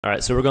All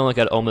right, so we're going to look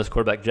at Ole Miss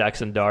quarterback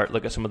Jaxson Dart,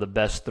 look at some of the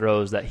best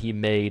throws that he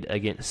made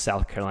against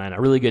South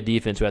Carolina. Really good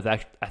defense who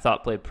I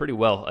thought played pretty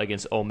well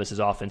against Ole Miss's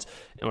offense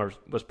and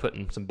was put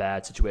in some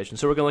bad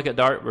situations. So we're going to look at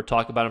Dart. We'll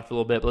talk about him for a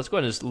little bit, but let's go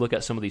ahead and just look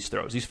at some of these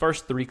throws. These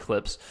first three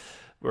clips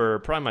were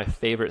probably my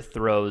favorite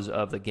throws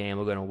of the game.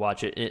 We're going to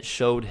watch it, and it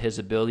showed his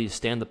ability to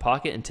stand in the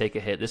pocket and take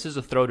a hit. This is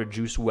a throw to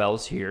Juice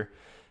Wells here.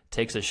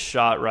 Takes a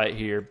shot right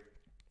here.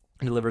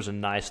 Delivers a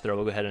nice throw.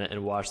 We'll go ahead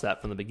and watch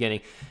that from the beginning.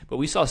 But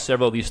we saw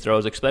several of these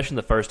throws, especially in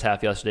the first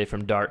half yesterday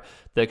from Dart.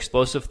 The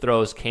explosive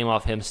throws came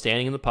off him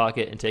standing in the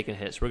pocket and taking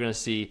hits. We're going to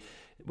see,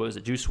 what was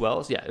it, Juice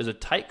Wells? Yeah, it was a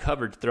tight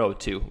covered throw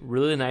too.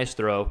 Really nice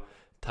throw,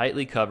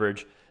 tightly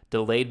coverage,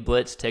 delayed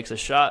blitz, takes a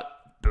shot,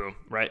 boom,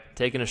 right?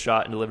 Taking a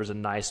shot and delivers a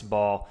nice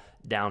ball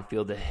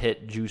downfield to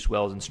hit Juice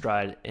Wells in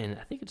stride. And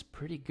I think it's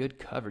pretty good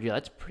coverage. Yeah,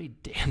 that's pretty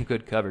damn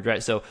good coverage,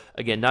 right? So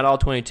again, not all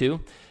 22.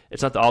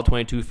 It's not the all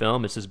 22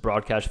 film. It's just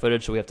broadcast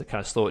footage, so we have to kind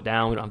of slow it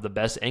down. We don't have the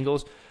best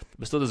angles,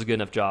 but still does a good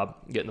enough job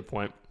getting the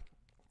point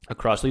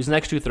across. So these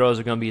next two throws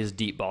are going to be his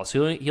deep balls.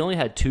 So he only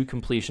had 2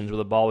 completions where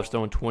the ball was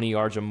thrown 20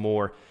 yards or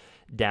more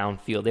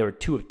downfield. They were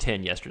 2 of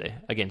 10 yesterday.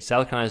 Again,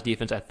 South Carolina's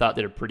defense, I thought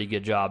did a pretty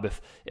good job.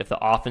 If the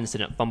offense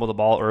didn't fumble the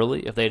ball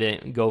early, if they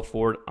didn't go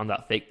forward on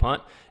that fake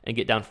punt and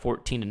get down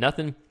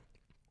 14-0,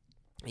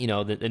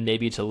 then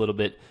maybe it's a little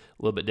bit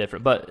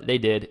different. But they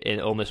did,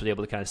 and Ole Miss was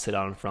able to kind of sit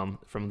on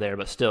from there.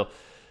 But still,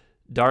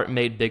 Dart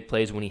made big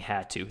plays when he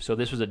had to. So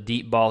this was a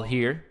deep ball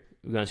here.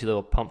 We're going to see a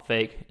little pump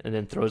fake and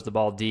then throws the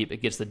ball deep.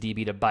 It gets the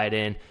DB to bite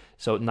in.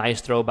 So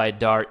nice throw by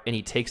Dart, and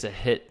he takes a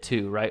hit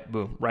too, right?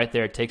 Boom. Right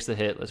there, takes the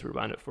hit. Let's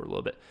rewind it for a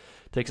little bit.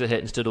 Takes a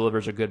hit and still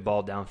delivers a good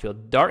ball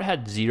downfield. Dart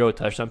had 0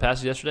 touchdown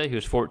passes yesterday. He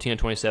was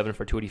 14-27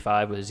 for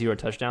 285 with 0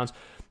 touchdowns.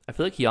 I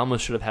feel like he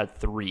almost should have had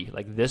 3.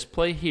 Like this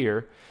play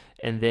here,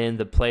 and then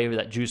the play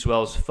that Juice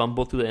Wells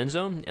fumbled through the end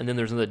zone, and then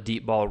there's another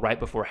deep ball right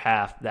before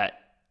half that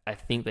I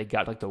think they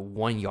got like the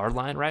 1 yard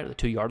line, right? Or the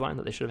 2 yard line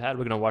that they should have had.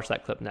 We're going to watch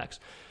that clip next.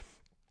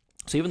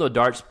 So even though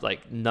Dart's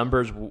like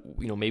numbers,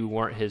 maybe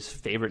weren't his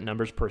favorite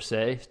numbers per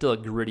se, still a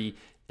gritty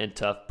and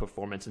tough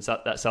performance. And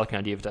that South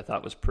Carolina defense I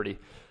thought was pretty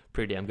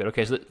damn good.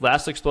 Okay, so the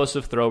last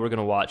explosive throw we're going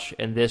to watch,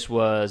 and this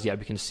was, we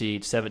can see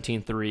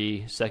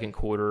 17-3, second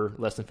quarter,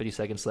 less than 50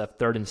 seconds left,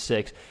 3rd and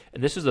 6.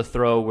 And this is a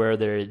throw where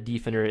their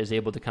defender is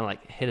able to kind of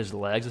like hit his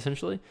legs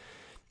essentially,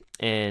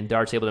 and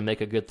Dart's able to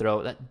make a good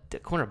throw.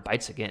 That corner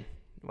bites again.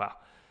 Wow.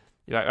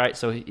 Right,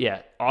 so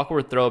yeah,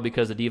 awkward throw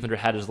because the defender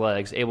had his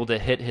legs, able to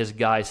hit his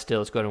guy still.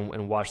 Let's go ahead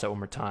and watch that one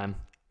more time.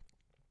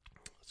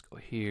 Let's go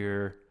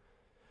here.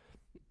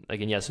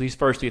 Again, yeah, so these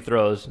first 3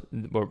 throws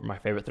were my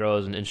favorite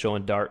throws and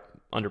showing Dart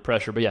under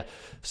pressure. But yeah,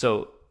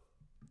 so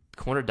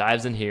corner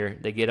dives in here.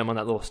 They get him on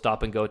that little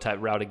stop-and-go type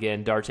route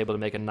again. Dart's able to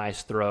make a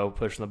nice throw,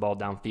 pushing the ball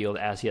downfield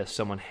as he has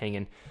someone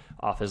hanging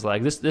off his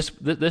leg. This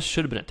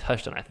should have been a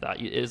touchdown, I thought.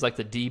 It was like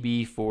the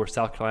DB for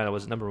South Carolina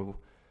was number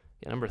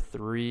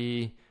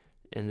 3.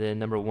 And then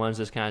number 1's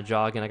just kind of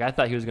jogging. Like I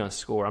thought he was going to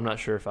score. I'm not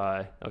sure if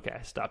I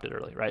stopped it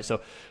early, right? So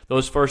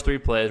those first 3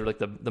 plays were like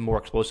the more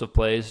explosive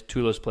plays. 2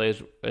 of those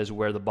plays is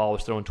where the ball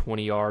was thrown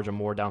 20 yards or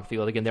more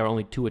downfield. Again, they were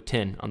only 2 of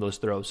 10 on those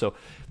throws. So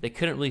they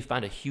couldn't really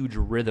find a huge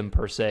rhythm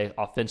per se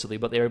offensively,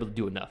 but they were able to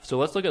do enough. So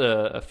let's look at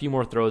a few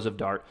more throws of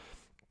Dart,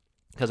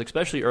 because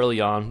especially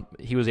early on,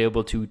 he was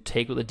able to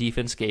take what the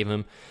defense gave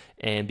him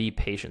and be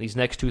patient. These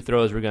next 2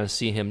 throws, we're going to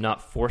see him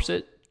not force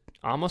it,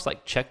 almost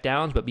like check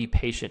downs, but be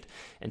patient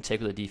and take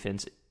what the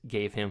defense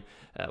gave him,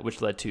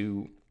 which led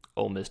to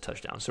Ole Miss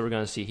touchdown. So we're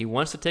going to see he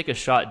wants to take a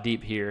shot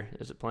deep here.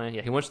 Is it playing?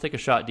 Yeah, he wants to take a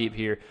shot deep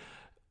here.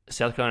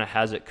 South Carolina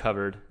has it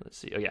covered. Let's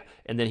see. Oh, yeah.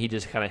 And then he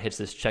just kind of hits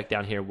this check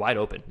down here wide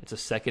open. It's a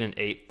 2nd and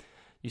 8.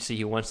 You see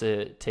he wants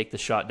to take the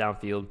shot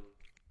downfield.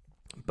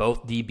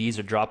 Both DBs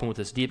are dropping with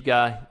this deep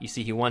guy. You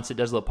see he wants it,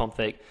 does a little pump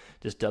fake,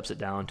 just dumps it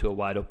down to a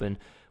wide open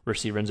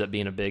receiver. Ends up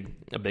being a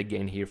big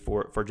gain here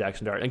for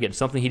Jaxson Dart. Again,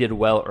 something he did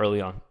well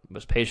early on.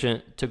 Was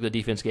patient, took what the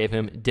defense gave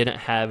him, didn't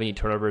have any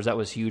turnovers. That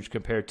was huge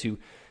compared to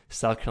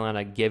South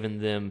Carolina giving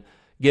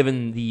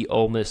the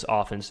Ole Miss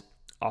offense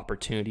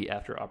opportunity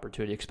after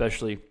opportunity,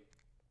 especially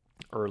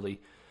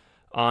early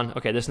on.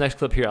 Okay, this next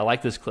clip here, I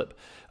like this clip.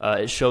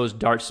 It shows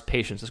Dart's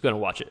patience. Let's go ahead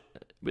and watch it.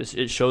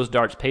 It shows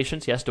Dart's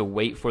patience. He has to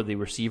wait for the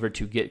receiver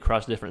to get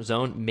across a different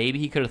zone. Maybe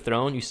he could have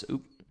thrown.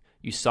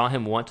 You saw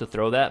him want to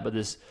throw that, but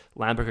this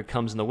linebacker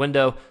comes in the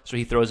window, so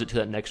he throws it to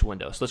that next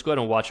window. So let's go ahead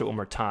and watch it one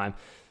more time,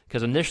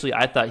 because initially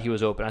I thought he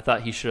was open. I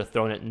thought he should have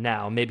thrown it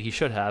now. Maybe he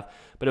should have,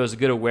 but it was a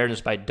good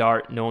awareness by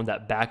Dart, knowing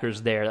that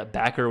backer's there. That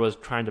backer was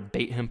trying to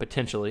bait him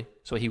potentially,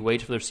 so he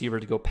waits for the receiver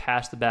to go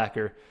past the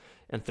backer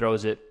and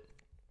throws it.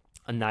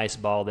 A nice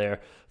ball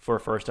there for a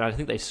first down. I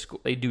think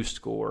they do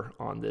score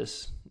on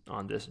this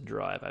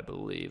drive, I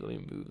believe. Let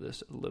me move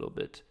this a little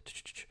bit.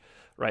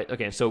 Right.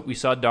 Okay. So we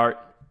saw Dart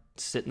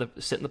sit in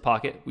the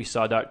pocket. We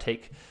saw Dart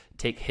take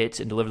hits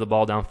and deliver the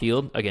ball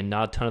downfield. Again,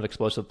 not a ton of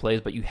explosive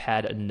plays, but you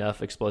had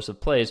enough explosive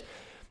plays.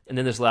 And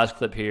then this last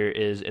clip here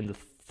is in the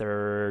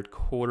third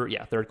quarter.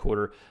 Yeah, third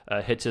quarter.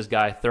 Hits his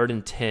guy 3rd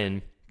and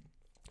 10.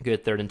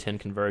 good 3rd and 10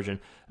 conversion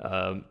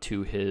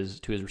to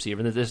his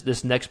receiver. And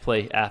this next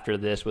play after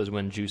this was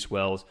when Juice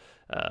Wells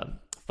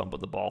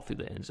fumbled the ball through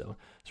the end zone.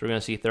 So we're going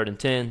to see 3rd and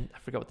 10. I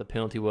forgot what the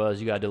penalty was.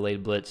 You got a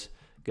delayed blitz.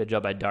 Good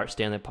job by Dart,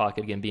 staying in the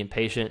pocket again, being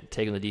patient,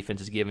 taking the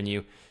defense is giving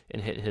you,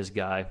 and hitting his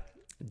guy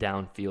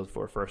downfield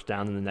for a first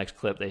down. In the next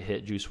clip, they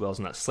hit Juice Wells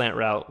on that slant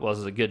route. Wells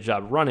does a good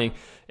job running,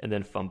 and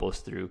then fumbles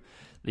through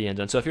the end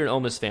zone. So if you're an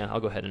Ole Miss fan, I'll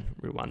go ahead and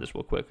rewind this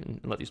real quick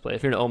and let these play.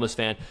 If you're an Ole Miss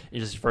fan,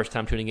 it's just your first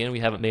time tuning in, we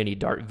haven't made any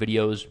Dart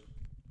videos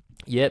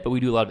yet, but we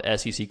do a lot of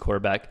SEC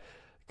quarterback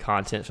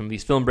content, from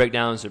these film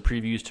breakdowns to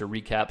previews to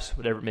recaps,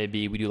 whatever it may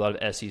be. We do a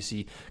lot of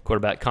SEC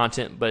quarterback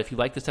content. But if you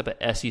like this type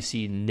of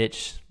SEC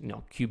niche,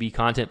 QB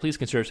content, please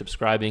consider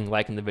subscribing,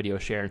 liking the video,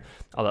 sharing,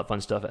 all that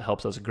fun stuff. It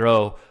helps us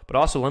grow. But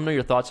also, let me know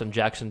your thoughts on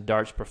Jaxson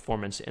Dart's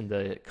performance in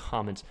the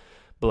comments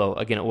below.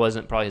 Again, it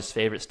wasn't probably his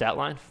favorite stat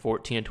line,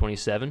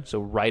 14-27, so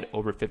right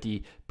over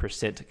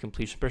 50%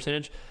 completion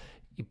percentage.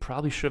 He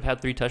probably should have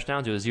had 3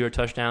 touchdowns. It was 0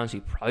 touchdowns. He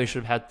probably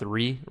should have had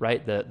 3,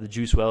 right? The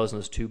Juice Wells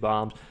and those 2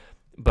 bombs.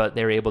 But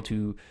he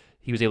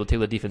was able to take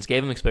what the defense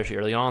gave him, especially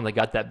early on. They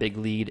got that big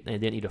lead, and they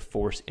didn't need to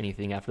force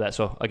anything after that.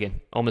 So,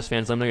 again, Ole Miss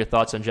fans, let me know your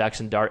thoughts on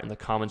Jaxson Dart in the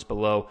comments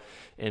below.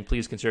 And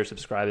please consider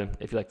subscribing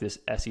if you like this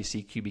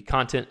SEC QB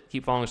content.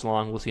 Keep following us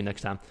along. We'll see you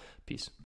next time. Peace.